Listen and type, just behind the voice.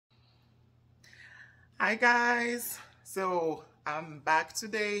Hi guys, so I'm back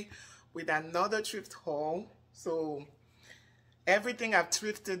today with another thrift haul. So everything I've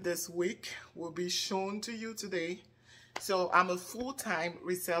thrifted this week will be shown to you today. So I'm a full-time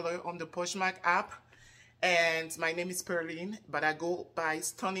reseller on the Poshmark app, and my name is Perline, but I go by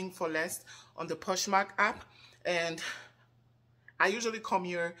Stunning for Less on the Poshmark app. And I usually come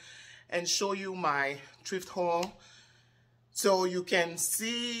here and show you my thrift haul so you can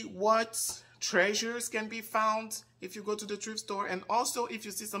see what treasures can be found if you go to the thrift store. And also, if you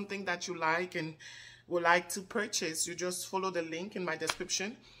see something that you like and would like to purchase, you just follow the link in my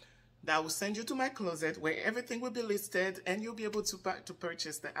description. That will send you to my closet where everything will be listed and you'll be able to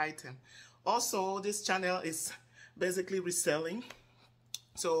purchase the item. Also, this channel is basically reselling.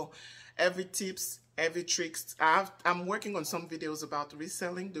 So every tips, every tricks, I'm working on some videos about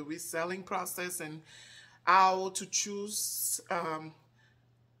reselling, the reselling process, and how to choose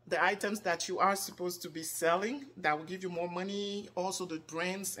the items that you are supposed to be selling that will give you more money, also the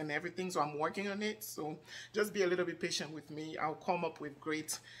brands and everything. So I'm working on it, so just be a little bit patient with me. I'll come up with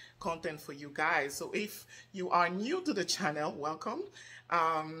great content for you guys. So if you are new to the channel, welcome,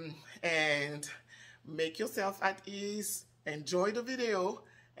 and make yourself at ease, enjoy the video,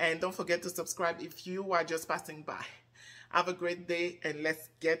 and don't forget to subscribe if you are just passing by. Have a great day, and let's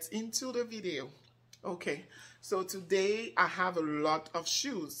get into the video. Okay, so today I have a lot of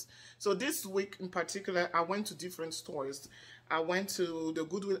shoes. So this week in particular, I went to different stores. I went to the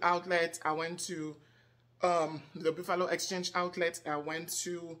Goodwill outlet, I went to the Buffalo Exchange outlet, I went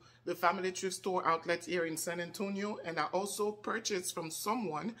to the Family Thrift Store outlet here in San Antonio, and I also purchased from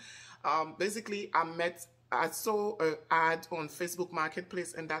someone. Basically, I saw an ad on Facebook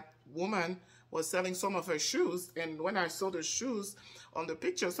Marketplace, and that woman was selling some of her shoes. And when I saw the shoes on the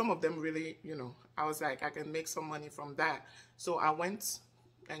picture, some of them really, I was like, I can make some money from that. So I went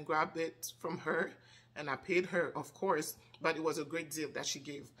and grabbed it from her, and I paid her, of course, but it was a great deal that she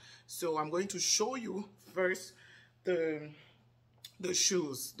gave. So I'm going to show you first the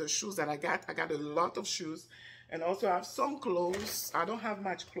shoes that I got. I got a lot of shoes, and also I have some clothes. I don't have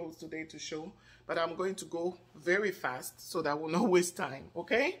much clothes today to show, but I'm going to go very fast so that we'll not waste time,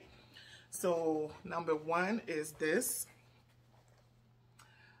 okay? So number one is this.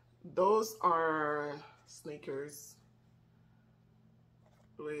 Those are sneakers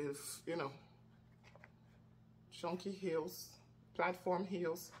with, chunky heels, platform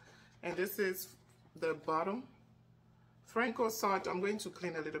heels. And this is the bottom. Franco Sarto. I'm going to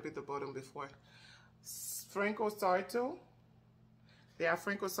clean a little bit the bottom before. Franco Sarto. They are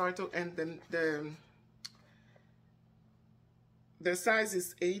Franco Sarto, and then the size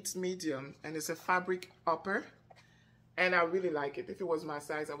is 8 medium, and it's a fabric upper, and I really like it. If it was my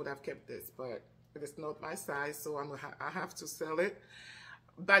size, I would have kept this, but it's not my size, so I have to sell it.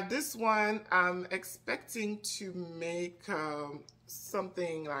 But this one, I'm expecting to make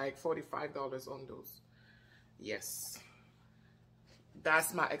something like $45 on those. Yes,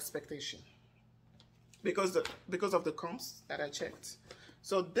 that's my expectation because of the comps that I checked.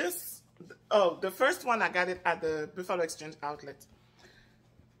 So this. Oh, the first one, I got it at the Buffalo Exchange outlet.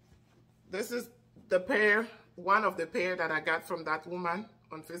 This is the pair, one of the pair that I got from that woman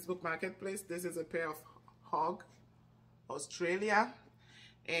on Facebook Marketplace. This is a pair of Hog, Australia,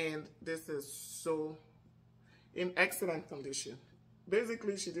 and this is so in excellent condition.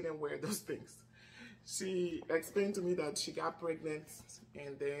 Basically, she didn't wear those things. She explained to me that she got pregnant,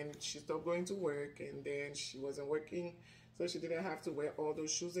 and then she stopped going to work, and then she wasn't working, so she didn't have to wear all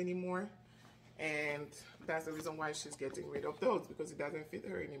those shoes anymore. And that's the reason why she's getting rid of those, because it doesn't fit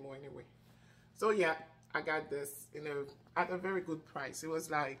her anymore anyway. So yeah, I got this at a very good price. It was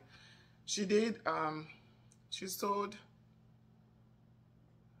like, she sold,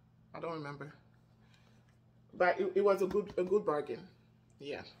 I don't remember, but it was a good bargain.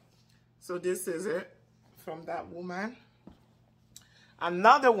 Yeah. So this is it from that woman.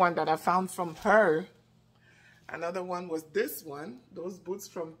 Another one that I found from her, another one was this one, those boots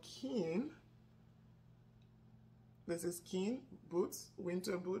from Keen. This is Keen boots,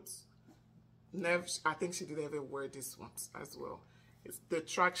 winter boots. Never, I think she didn't even wear these ones as well. The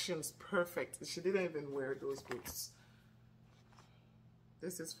traction's perfect. She didn't even wear those boots.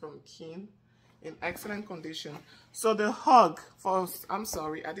 This is from Keen, in excellent condition. So the Hug, I'm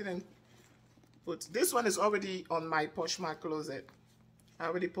sorry, I didn't put, this one is already on my Poshmark closet. I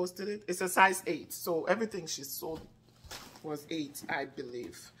already posted it. It's a size 8, so everything she sold was 8, I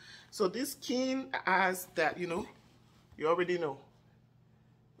believe. So this Keen has that, you already know.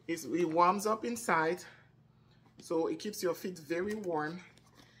 It warms up inside, so it keeps your feet very warm.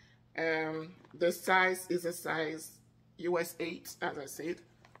 The size is a size US 8, as I said.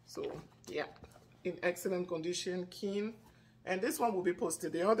 So yeah, in excellent condition, keen. And this one will be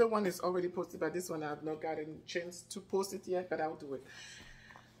posted. The other one is already posted, but this one I have not gotten a chance to post it yet, but I'll do it.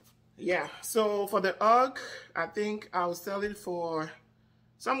 Yeah, so for the UGG, I think I'll sell it for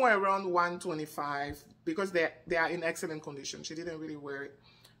somewhere around $125 because they are in excellent condition. She didn't really wear it.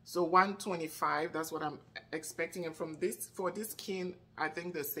 So $125, that's what I'm expecting. And from this, for this skin, I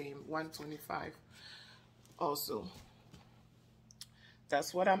think the same, $125 also.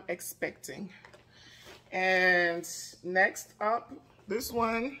 That's what I'm expecting. And next up, this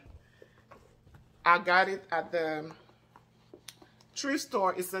one, I got it at the thrift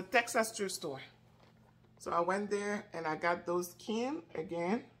store. It's a Texas thrift store. So I went there and I got those skin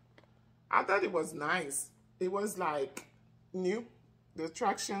again. I thought it was nice. It was like new. The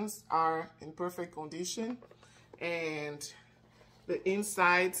tractions are in perfect condition and the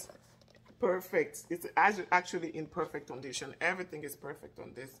insides perfect. It's actually in perfect condition. Everything is perfect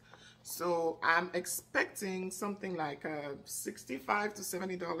on this. So I'm expecting something like $65 to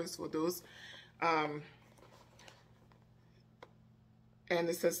 $70 for those. And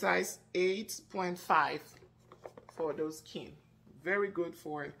it's a size 8.5 for those skin. Very good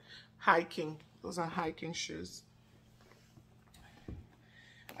for hiking. Those are hiking shoes.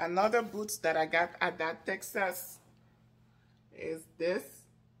 Another boots that I got at that Texas is this.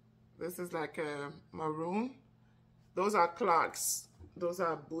 This is like a maroon. Those are Clarks. Those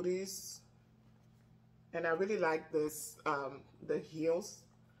are booties. And I really like this, the heels,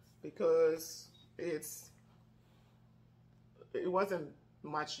 because it wasn't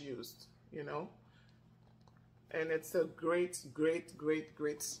much used, you know. And it's a great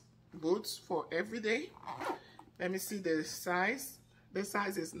boots for every day. Let me see the size. The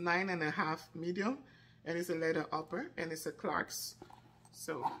size is 9.5 medium, and it's a leather upper, and it's a Clarks.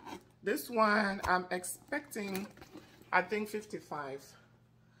 So this one I'm expecting, I think 55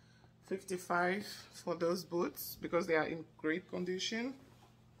 for those boots because they are in great condition,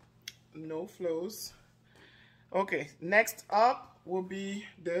 no flows. Okay, next up will be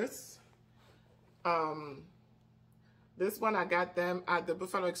this. This one I got them at the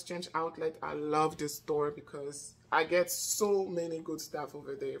Buffalo Exchange outlet. I love this store because I get so many good stuff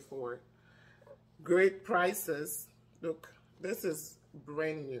over there for great prices. Look, this is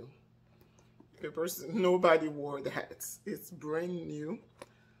brand new. Nobody wore that. It's brand new.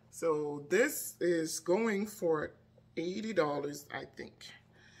 So this is going for $80, I think.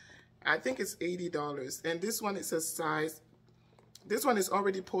 I think it's $80. And this one is a size. This one is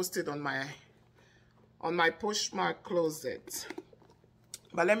already posted on my Poshmark closet.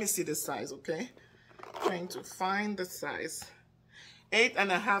 But let me see the size, okay? Trying to find the size.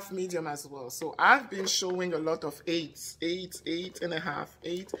 8.5 medium as well. So I've been showing a lot of 8s, 8.5,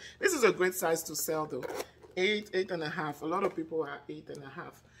 8. This is a great size to sell though. 8.5. A lot of people are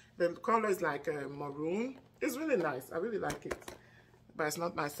 8.5. The color is like a maroon. It's really nice. I really like it. But it's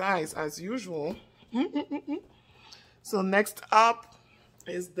not my size as usual. So next up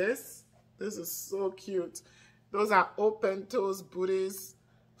is this. This is so cute. Those are open toes booties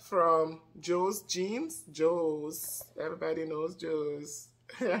from Joe's Jeans. Joe's. Everybody knows Joe's.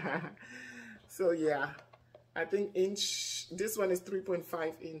 So yeah, I think this one is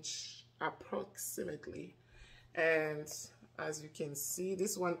 3.5 inch approximately. And as you can see,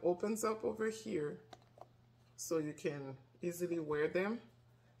 this one opens up over here. So you can easily wear them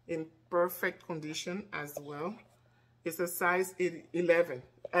in perfect condition as well. It's a size 11.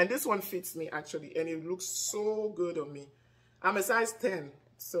 And this one fits me actually, and it looks so good on me. I'm a size 10,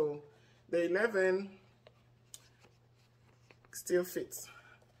 so the 11 still fits.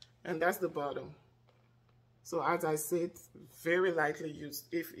 And that's the bottom. So as I said, very lightly used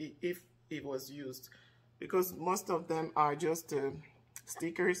if it was used, because most of them are just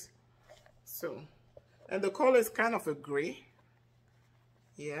stickers. So, and the color is kind of a gray.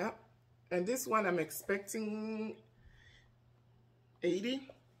 Yeah. And this one I'm expecting $80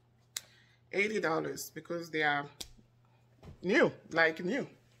 because they are new, like new.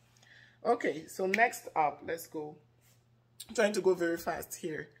 Okay, so next up, let's go. I'm trying to go very fast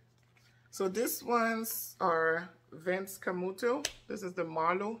here. So these ones are Vance Camuto. This is the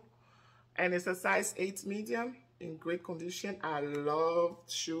Marlowe, and it's a size 8 medium in great condition. I love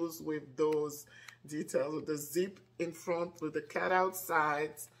shoes with those details, with the zip in front, with the cutout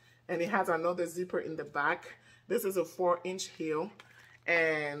sides, and it has another zipper in the back. This is a 4-inch heel,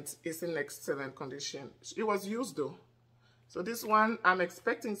 and it's in excellent condition. It was used though. So this one, I'm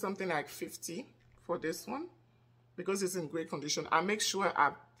expecting something like 50 for this one because it's in great condition. I make sure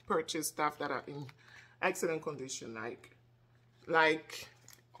I purchase stuff that are in excellent condition, like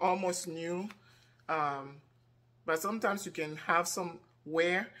almost new. But sometimes you can have some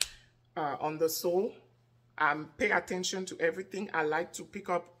wear on the sole. Pay attention to everything. I like to pick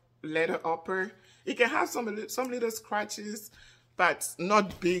up leather upper. It can have some little scratches, but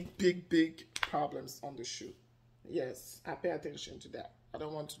not big problems on the shoe. Yes, I pay attention to that. I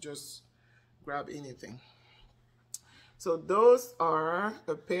don't want to just grab anything. So those are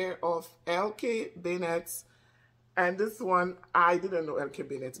a pair of LK Bennetts. And this one, I didn't know LK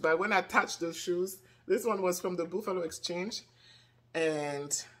Bennetts, but when I touched those shoes, this one was from the Buffalo Exchange.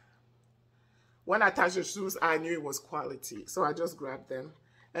 And when I touched the shoes, I knew it was quality. So I just grabbed them.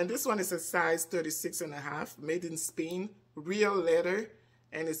 And this one is a size 36.5, made in Spain, real leather,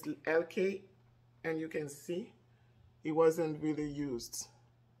 and it's LK. And you can see it wasn't really used.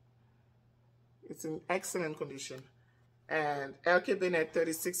 It's in excellent condition. And LK Bennett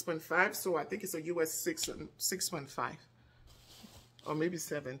 36.5, so I think it's a US 6.5 or maybe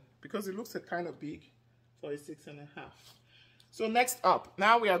 7, because it looks kind of big for a 6.5. So next up,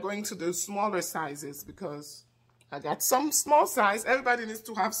 now we are going to the smaller sizes, because I got some small size. Everybody needs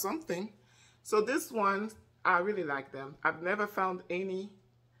to have something. So this one, I really like them. I've never found any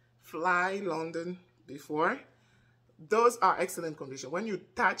Fly London before. Those are excellent condition. When you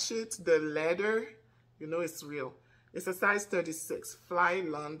touch it, the leather, you know it's real. It's a size 36, Fly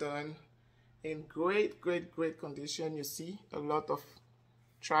London, in great condition. You see a lot of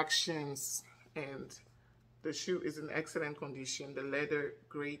tractions, and the shoe is in excellent condition. The leather,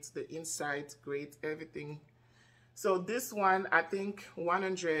 great. The inside, great. Everything. So this one, I think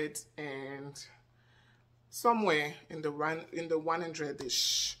 100 and somewhere in the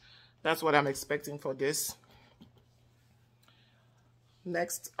 100-ish. That's what I'm expecting for this.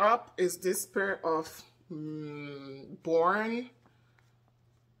 Next up is this pair of Born,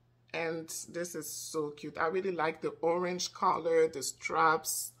 and this is so cute. I really like the orange color, the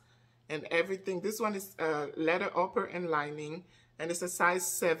straps and everything. This one is leather upper and lining, and it's a size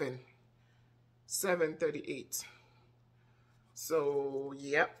 738. So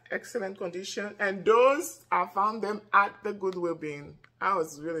yep, excellent condition. And those, I found them at the Goodwill bin. I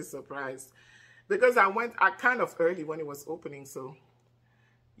was really surprised because I went kind of early when it was opening. So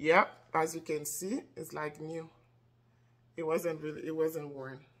yep, as you can see, it's like new. It wasn't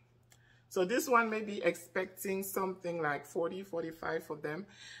worn. So this one may be expecting something like 40, 45 for them,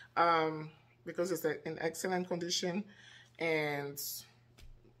 because it's in excellent condition. And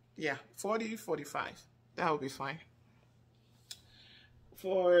yeah, 40, 45, that will be fine.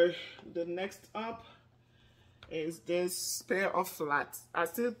 For the next up is this pair of flats. I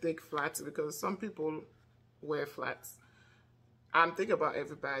still take flats because some people wear flats. I'm thinking about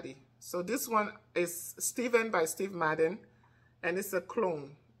everybody. So this one is Steven by Steve Madden, and it's a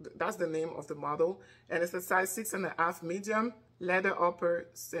clone. That's the name of the model. And it's a size 6.5 medium, leather upper,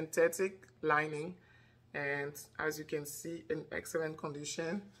 synthetic lining. And as you can see, in excellent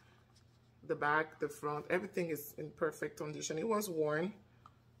condition. The back, the front, everything is in perfect condition. It was worn,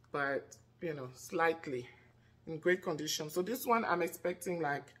 but you know, slightly in great condition. So this one, I'm expecting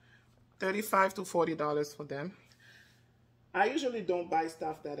like $35 to $40 for them. I usually don't buy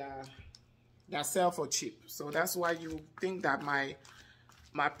stuff that sell for cheap, so that's why you think that my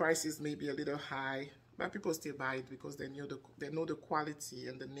prices may be a little high, but people still buy it because they know the quality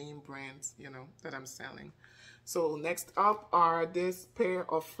and the name brands, you know, that I'm selling. So next up are this pair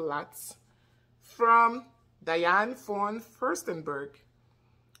of flats from Diane von Furstenberg,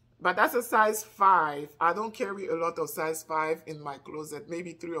 but that's a size 5. I don't carry a lot of size 5 in my closet,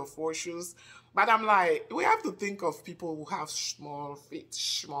 maybe 3 or 4 shoes. But I'm like, we have to think of people who have small feet,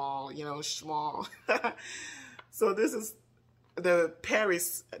 small, you know, small. So this is the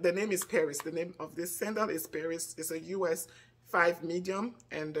Paris. The name is Paris. The name of this sandal is Paris. It's a US 5 medium,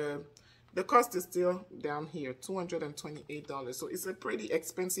 and the cost is still down here, $228. So it's a pretty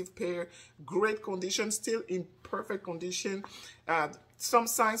expensive pair. Great condition, still in perfect condition. Some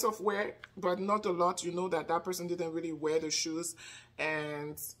signs of wear, but not a lot. You know that person didn't really wear the shoes.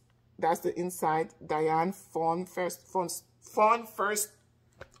 And that's the inside. Diane von First.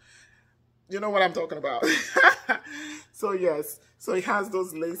 You know what I'm talking about. So yes, so it has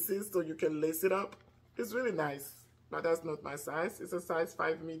those laces, so you can lace it up. It's really nice, but that's not my size. It's a size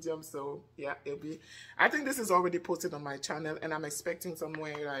 5 medium, so yeah, it'll be. I think this is already posted on my channel, and I'm expecting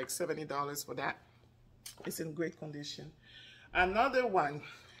somewhere like $70 for that. It's in great condition. Another one.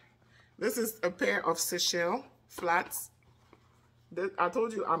 This is a pair of Seychelles flats. I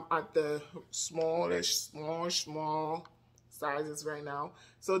told you I'm at the small sizes right now.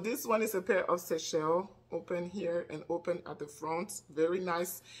 So this one is a pair of Seychelles, open here and open at the front. Very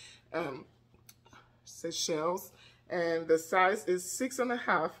nice Seychelles. And the size is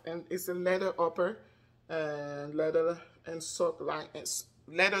 6.5, and it's a leather upper and leather and sock line and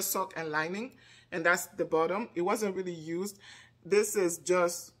leather sock and lining, and that's the bottom. It wasn't really used. This is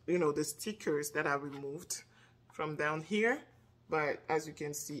just, you know, the stickers that I removed from down here, but as you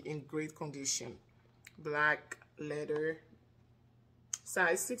can see, in great condition. Black leather,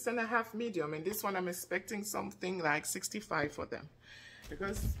 size 6.5 medium, and this one I'm expecting something like 65 for them,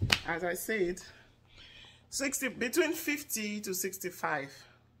 because as I said, 60, between 50 to 65,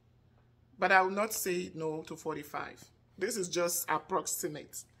 but I will not say no to 45. This is just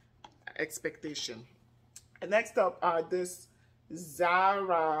approximate expectation. And next up are this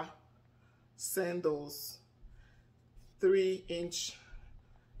Zara sandals, 3-inch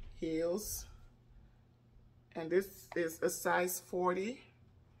heels, and this is a size 40,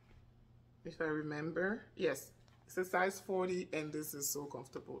 if I remember. Yes, it's a size 40, and this is so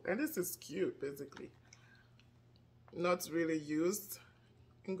comfortable, and this is cute. Basically not really used,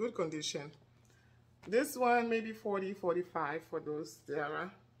 in good condition. This one maybe 40, 45 for those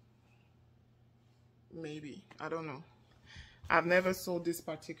Zara, maybe, I don't know. I've never sold this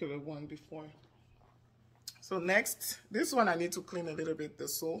particular one before. So next, this one I need to clean a little bit, the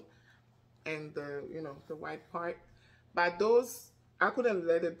sole and the, you know, the white part. But those, I couldn't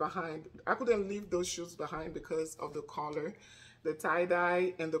let it behind. I couldn't leave those shoes behind because of the color. The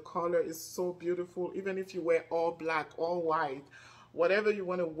tie-dye and the color is so beautiful. Even if you wear all black, all white, whatever you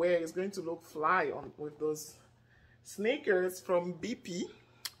want to wear is going to look fly on with those sneakers from BP.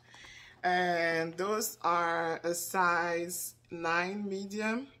 And those are a size 9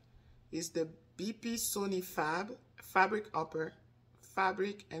 medium. Is the BP Sony fabric upper,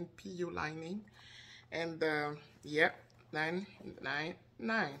 fabric and PU lining, and yeah,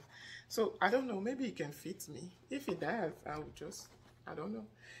 999. So I don't know, maybe it can fit me. If it does, I would just, I don't know.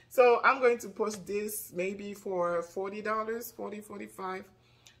 So I'm going to post this maybe for $40, 40, 45.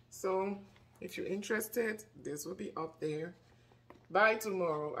 So if you're interested, this will be up there by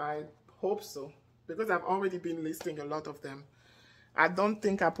tomorrow. I hope so, because I've already been listing a lot of them. I don't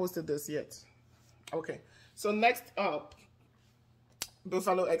think I posted this yet. Okay, so next up,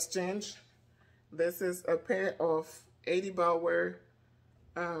 Buffalo Exchange. This is a pair of 80 Bauer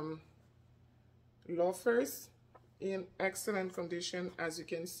loafers in excellent condition, as you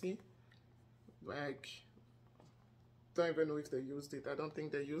can see. Like, don't even know if they used it. I don't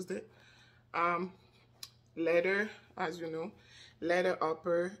think they used it. Leather, as you know, leather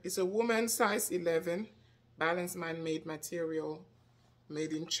upper. It's a woman's size 11, balanced man-made material,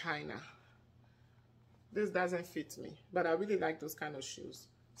 made in China. This doesn't fit me, but I really like those kind of shoes.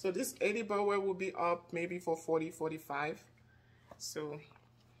 So this 80 Bauer will be up maybe for 40, 45. So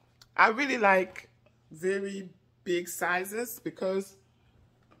I really like very big sizes because,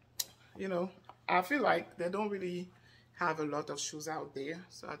 you know, I feel like they don't really have a lot of shoes out there.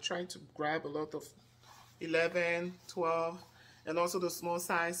 So I try to grab a lot of 11, 12, and also the small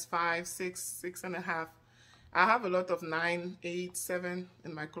size 5, 6, 6.5. I have a lot of 9, 8, 7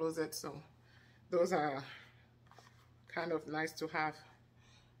 in my closet, so those are kind of nice to have.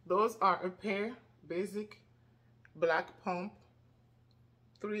 Those are a pair, basic black pump,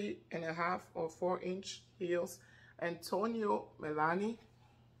 3.5 or 4-inch heels, Antonio Melani.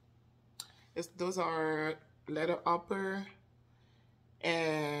 Those are leather upper,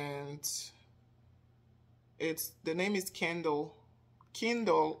 and the name is Kindle,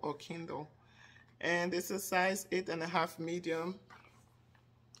 and it's a size 8.5 medium.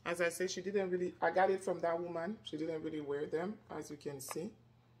 As I said, she didn't really, I got it from that woman. She didn't really wear them, as you can see.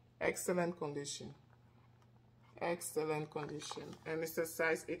 Excellent condition. Excellent condition. And it's a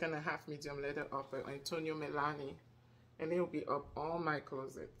size 8.5 medium leather upper, Antonio Melani. And it will be up all my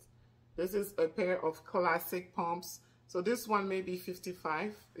closet. This is a pair of classic pumps. So this one may be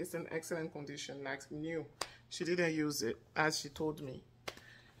 55. It's in excellent condition, like new. She didn't use it, as she told me.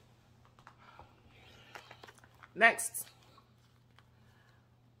 Next.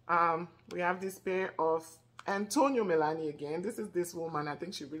 We have this pair of Antonio Melani again. This is this woman. I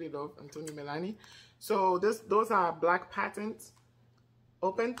think she really loved Antonio Melani. So those are black patent,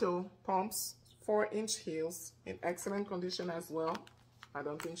 open toe pumps, 4-inch heels in excellent condition as well. I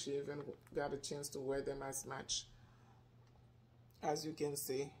don't think she even got a chance to wear them as much. As you can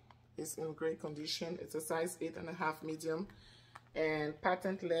see, it's in great condition. It's a size 8.5 medium and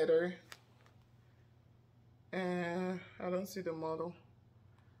patent leather. And I don't see the model.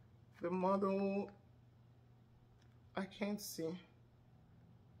 The model, I can't see.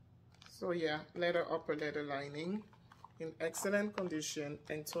 So yeah, leather upper, leather lining in excellent condition.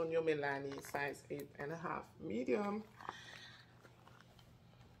 Antonio Melani, size 8.5 medium.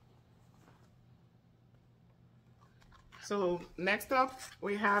 So next up,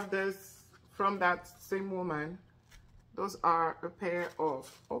 we have this from that same woman. Those are a pair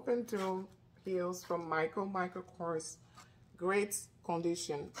of open toe heels from Michael Kors. Great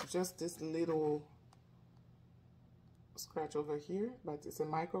condition. Just this little scratch over here, but it's a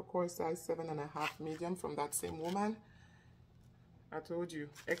Michael Kors size 7.5 medium from that same woman. I told you,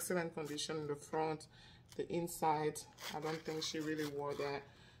 excellent condition in the front. The inside, I don't think she really wore that.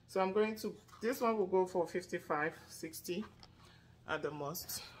 So I'm going to, this one will go for $55, $60 at the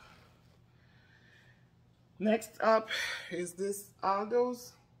most. Next up is this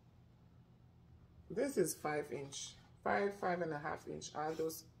Aldo's. This is 5-inch, 5.5-inch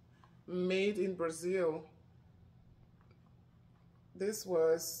Aldo's, made in Brazil. This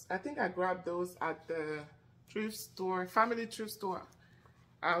was, I think I grabbed those at the thrift store, family thrift store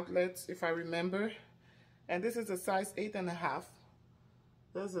outlet, if I remember. And this is a size 8.5.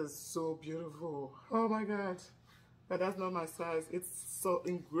 This is so beautiful. Oh my God. But that's not my size. It's so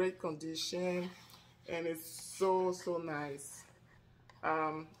in great condition. And it's so nice.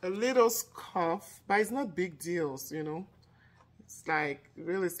 A little scuff, but it's not big deals, you know. It's like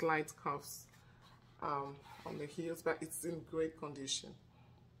really slight cuffs on the heels, but it's in great condition.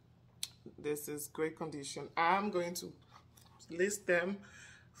 This is great condition. I'm going to list them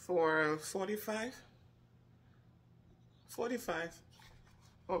for $45.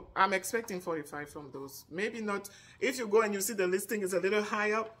 Oh, I'm expecting $45 from those. Maybe not. If you go and you see the listing is a little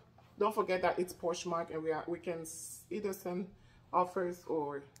high up, don't forget that it's Poshmark, and we can either send offers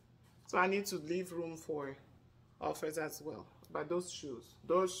or, so I need to leave room for offers as well. But those shoes,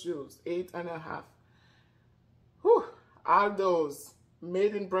 8.5. Whew, are those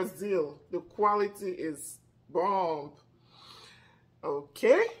made in Brazil? The quality is bomb.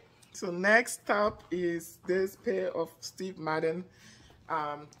 Okay, so next up is this pair of Steve Madden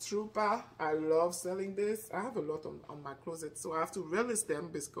Trooper. I love selling this. I have a lot on my closet, so I have to relist them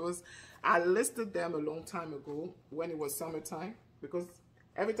because I listed them a long time ago when it was summertime, because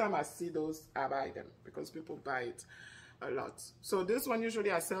every time I see those, I buy them because people buy it a lot. So this one,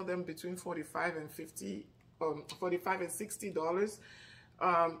 usually I sell them between $45 and $60,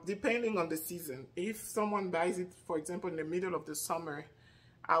 depending on the season. If someone buys it, for example, in the middle of the summer,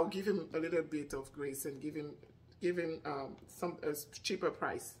 I'll give him a little bit of grace and give him some cheaper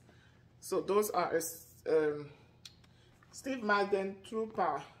price. So those are Steve Madden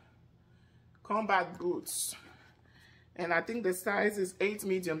Trooper combat boots, and I think the size is 8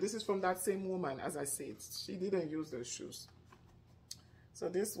 medium. This is from that same woman, as I said. She didn't use those shoes. So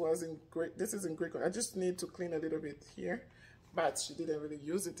this was in great. This is in great. I just need to clean a little bit here, but she didn't really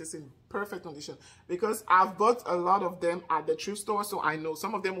use it. It's in perfect condition because I've bought a lot of them at the thrift store, so I know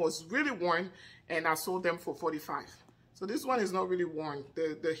some of them was really worn, and I sold them for $45. So this one is not really worn.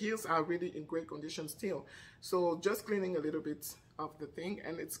 The heels are really in great condition still. So just cleaning a little bit of the thing,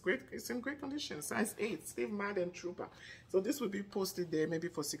 and it's great. It's in great condition. Size 8, Steve Madden Trooper. So this will be posted there maybe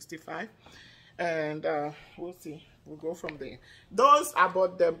for $65, and we'll see. We'll go from there. Those, I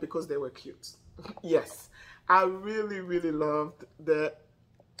bought them because they were cute. Yes, I really loved the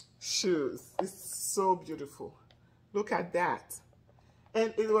shoes. It's so beautiful. Look at that.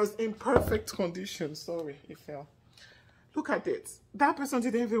 And it was in perfect condition. Sorry, it fell. Look at it. That person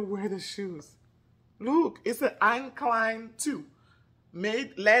didn't even wear the shoes. Look, it's an Anne Klein 2.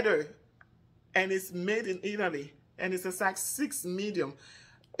 Made leather. And it's made in Italy. And it's a size 6 medium.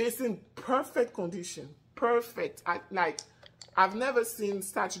 It's in perfect condition. Perfect. I've never seen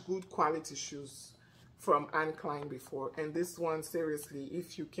such good quality shoes from Anne Klein before. And this one, seriously,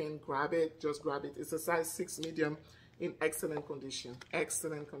 if you can grab it, just grab it. It's a size 6 medium. In excellent condition.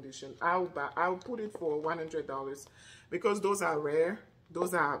 Excellent condition. I'll put it for $100 because those are rare.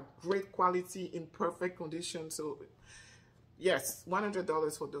 Those are great quality in perfect condition. So yes,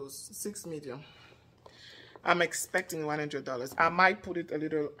 $100 for those 6 medium. I'm expecting $100. I might put it a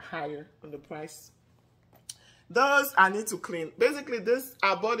little higher on the price. Those I need to clean. Basically, this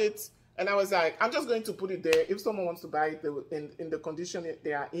I bought it and I was like, I'm just going to put it there. If someone wants to buy it in the condition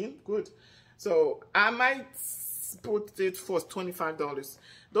they are in, good. So I might put it for $25.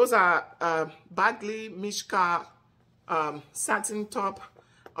 Those are Bagley Mishka satin top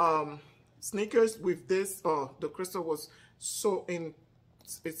sneakers with this. Oh, the crystal was so in.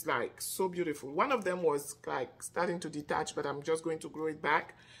 It's like so beautiful. One of them was like starting to detach, but I'm just going to glue it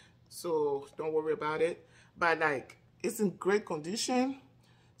back, so don't worry about it. But like, it's in great condition.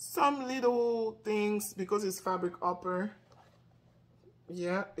 Some little things because it's fabric upper.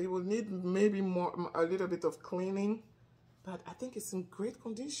 Yeah, it will need maybe a little bit of cleaning, but I think it's in great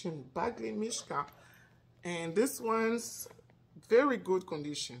condition. Bagley Mishka, and this one's very good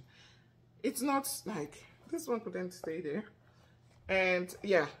condition. It's not like this one couldn't stay there, and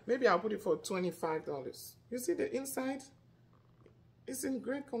yeah, maybe I'll put it for $25. You see the inside? It's in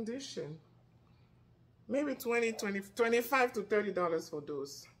great condition. Maybe $25 to $30 for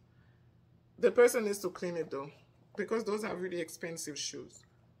those. The person needs to clean it though, because those are really expensive shoes.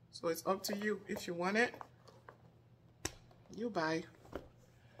 So it's up to you. If you want it, you buy.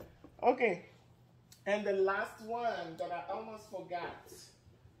 Okay, and the last one that I almost forgot.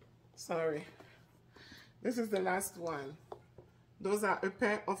 Sorry. This is the last one. Those are a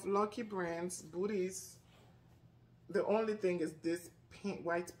pair of Lucky Brands booties. The only thing is this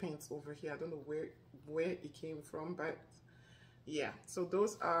white paint over here. I don't know where it came from, but yeah. So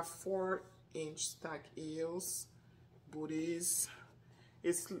those are 4-inch stack heels booties.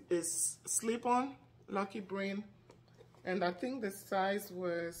 It's slip-on Lucky Brand, and I think the size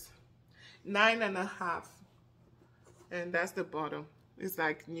was 9.5, and that's the bottom. It's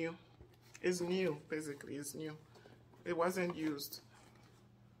like new. It's new, basically. It's new. It wasn't used.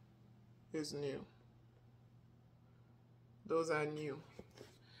 It's new. Those are new.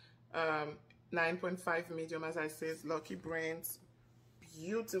 9.5 medium, as I said. Lucky Brands.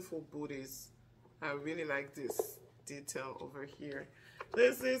 Beautiful booties. I really like this detail over here.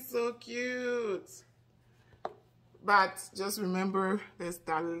 This is so cute. But just remember, there's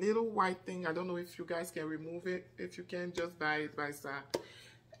that little white thing. I don't know if you guys can remove it. If you can, just buy it by that.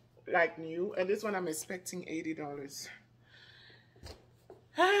 Like new. And this one I'm expecting $80.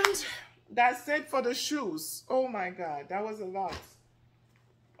 And that's it for the shoes. Oh my God, that was a lot.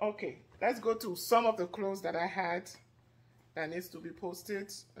 Okay, let's go to some of the clothes that I had that needs to be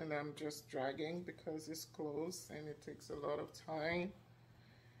posted. And I'm just dragging because it's close and it takes a lot of time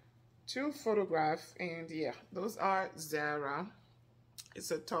to photograph. And yeah, those are Zara.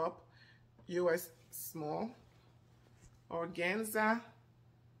 It's a top, US small, organza,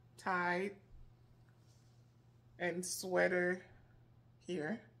 tie, and sweater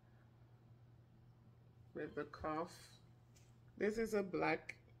here with the cuff. This is a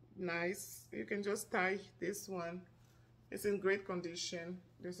black, nice. You can just tie this one. It's in great condition.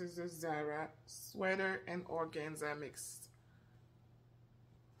 This is a Zara sweater and organza mixed.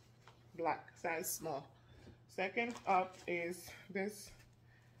 Black, size small. Second up is this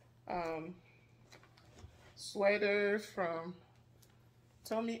sweater from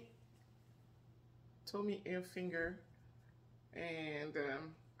Tommy Hilfiger, and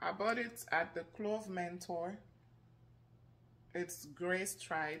I bought it at the Clove Mentor. It's gray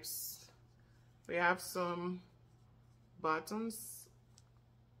stripes. We have some buttons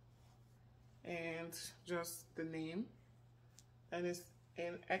and just the name, and it's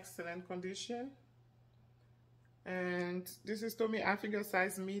in excellent condition. And this is Tommy Hilfiger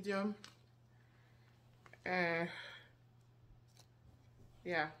size medium.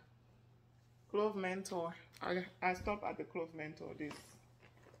 Yeah, Clove Mentor. I stopped at the Clove Mentor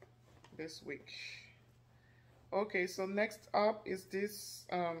this week. Okay, so next up is this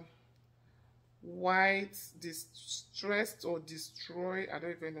white distressed or destroyed. I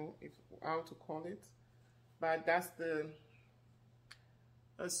don't even know how to call it, but that's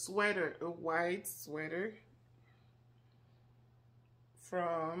a sweater, a white sweater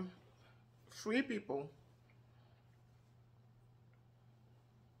from Free People.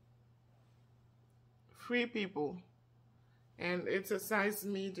 Free People, and it's a size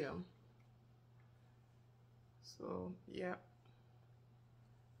medium. So yeah,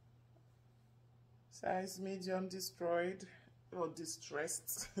 size medium, destroyed or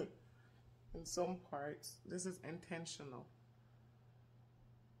distressed in some parts. This is intentional.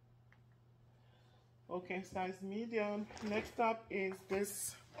 Okay, size medium. Next up is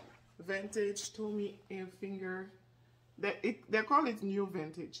this vintage Tommy Hilfiger. They call it new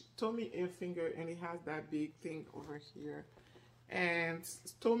vintage Tommy Hilfiger, and it has that big thing over here. And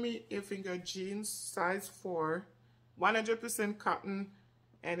Tommy Hilfiger jeans, size 4, 100% cotton,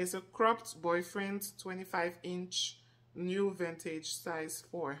 and it's a cropped boyfriend, 25-inch, new vintage, size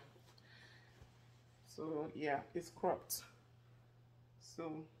 4. So yeah, it's cropped.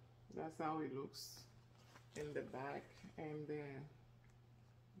 So that's how it looks in the back, and then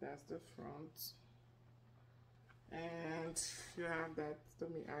that's the front. And you have that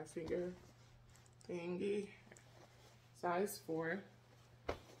Tommy Hilfiger thingy, size 4.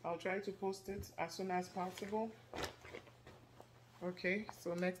 I'll try to post it as soon as possible. Okay,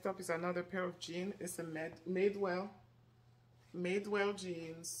 so next up is another pair of jeans. It's a Madewell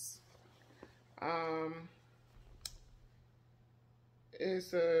jeans.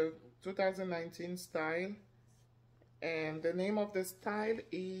 It's a 2019 style, and the name of the style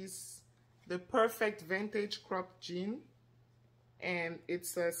is the Perfect Vintage Crop Jean, and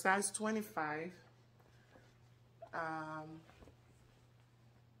it's a size 25,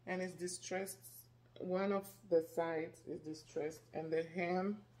 and it's distressed one of the sides is distressed, and the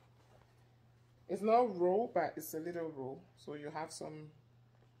hem is not raw, but it's a little raw, so you have some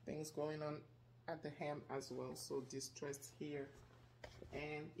things going on at the hem as well. So distressed here.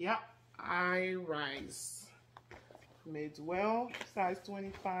 And yeah, I rise made well, size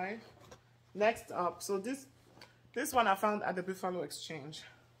 25. Next up, so this one I found at the Buffalo Exchange.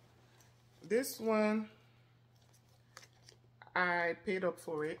 This one I paid up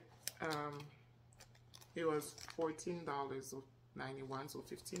for it. It was $14.91, so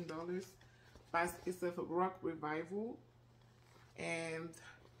 $15. But it's a Rock Revival, and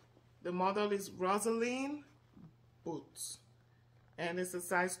the model is Rosalind Boots, and it's a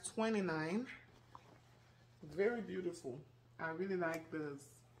size 29. Very beautiful. I really like the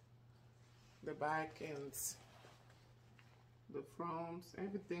back and the front.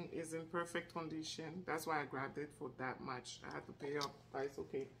 Everything is in perfect condition. That's why I grabbed it for that much. I had to pay up, but it's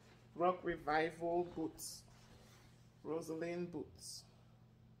okay. Rock Revival Boots, Rosalind Boots.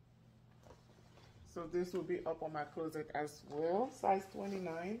 So this will be up on my closet as well, size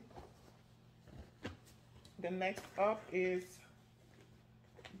 29. The next up is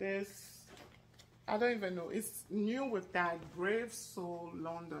this, I don't even know, it's new with that Brave Soul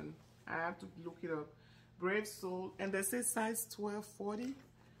London. I have to look it up. Brave Soul, and they say size 1240,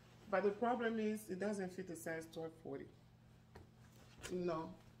 but the problem is it doesn't fit the size 1240. No,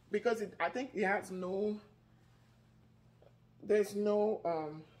 because I think it has no, there's no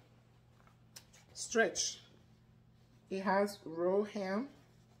stretch. It has raw hem.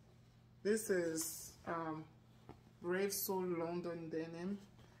 This is Brave Soul London denim,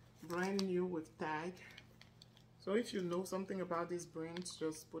 brand new with tag. So if you know something about these brands,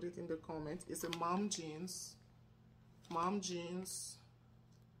 just put it in the comments. It's a mom jeans,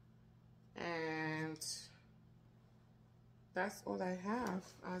 and that's all I have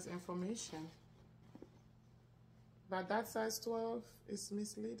as information. But that size 12 is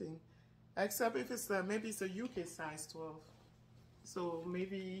misleading, except if it's maybe it's a UK size 12, so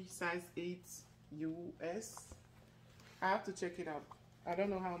maybe size 8 US. I have to check it out. I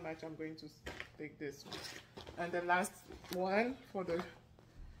don't know how much I'm going to take this one. And the last one for the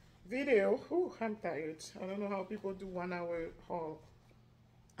video. Whew, I'm tired. I don't know how people do 1 hour haul.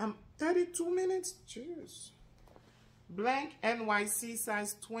 32 minutes. Jeez. Blank NYC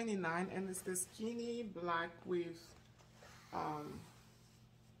size 29, and it's the skinny black with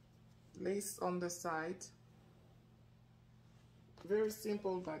lace on the side. Very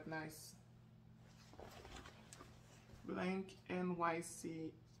simple but nice. Blank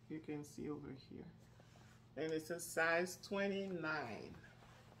NYC, you can see over here, and it's a size 29.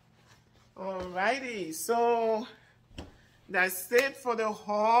 Alrighty, so that's it for the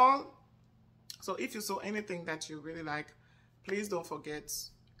haul. So if you saw anything that you really like, please don't forget,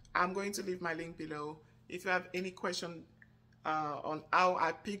 I'm going to leave my link below. If you have any question on how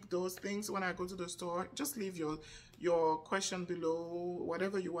I pick those things when I go to the store, just leave your question below.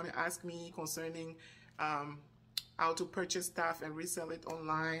 Whatever you want to ask me concerning how to purchase stuff and resell it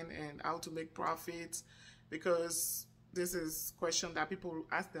online, and how to make profits, because this is question that people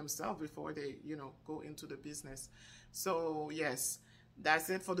ask themselves before they, you know, go into the business. So yes,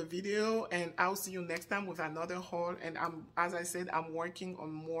 that's it for the video, and I'll see you next time with another haul. And as I said, I'm working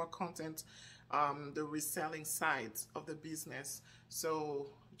on more content, the reselling side of the business.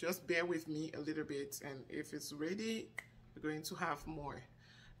 So just bear with me a little bit, and if it's ready, we're going to have more.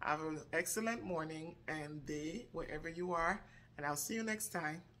 Have an excellent morning and day wherever you are, and I'll see you next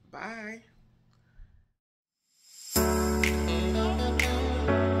time. Bye.